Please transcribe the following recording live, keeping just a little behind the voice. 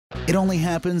It only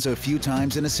happens a few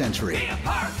times in a century. Be a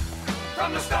part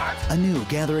from the start. A new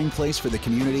gathering place for the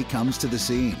community comes to the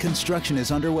scene. Construction is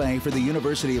underway for the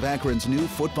University of Akron's new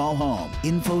football home,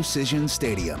 InfoCision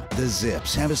Stadium. The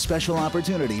Zips have a special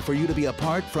opportunity for you to be a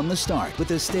part from the start with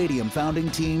the Stadium Founding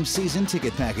Team season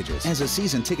ticket packages. As a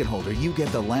season ticket holder, you get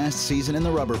the last season in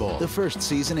the Rubber Bowl, the first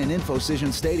season in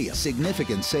InfoCision Stadium,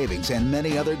 significant savings, and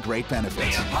many other great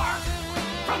benefits. Be a part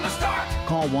from the start.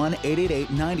 Call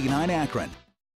 1-888-99-AKRON.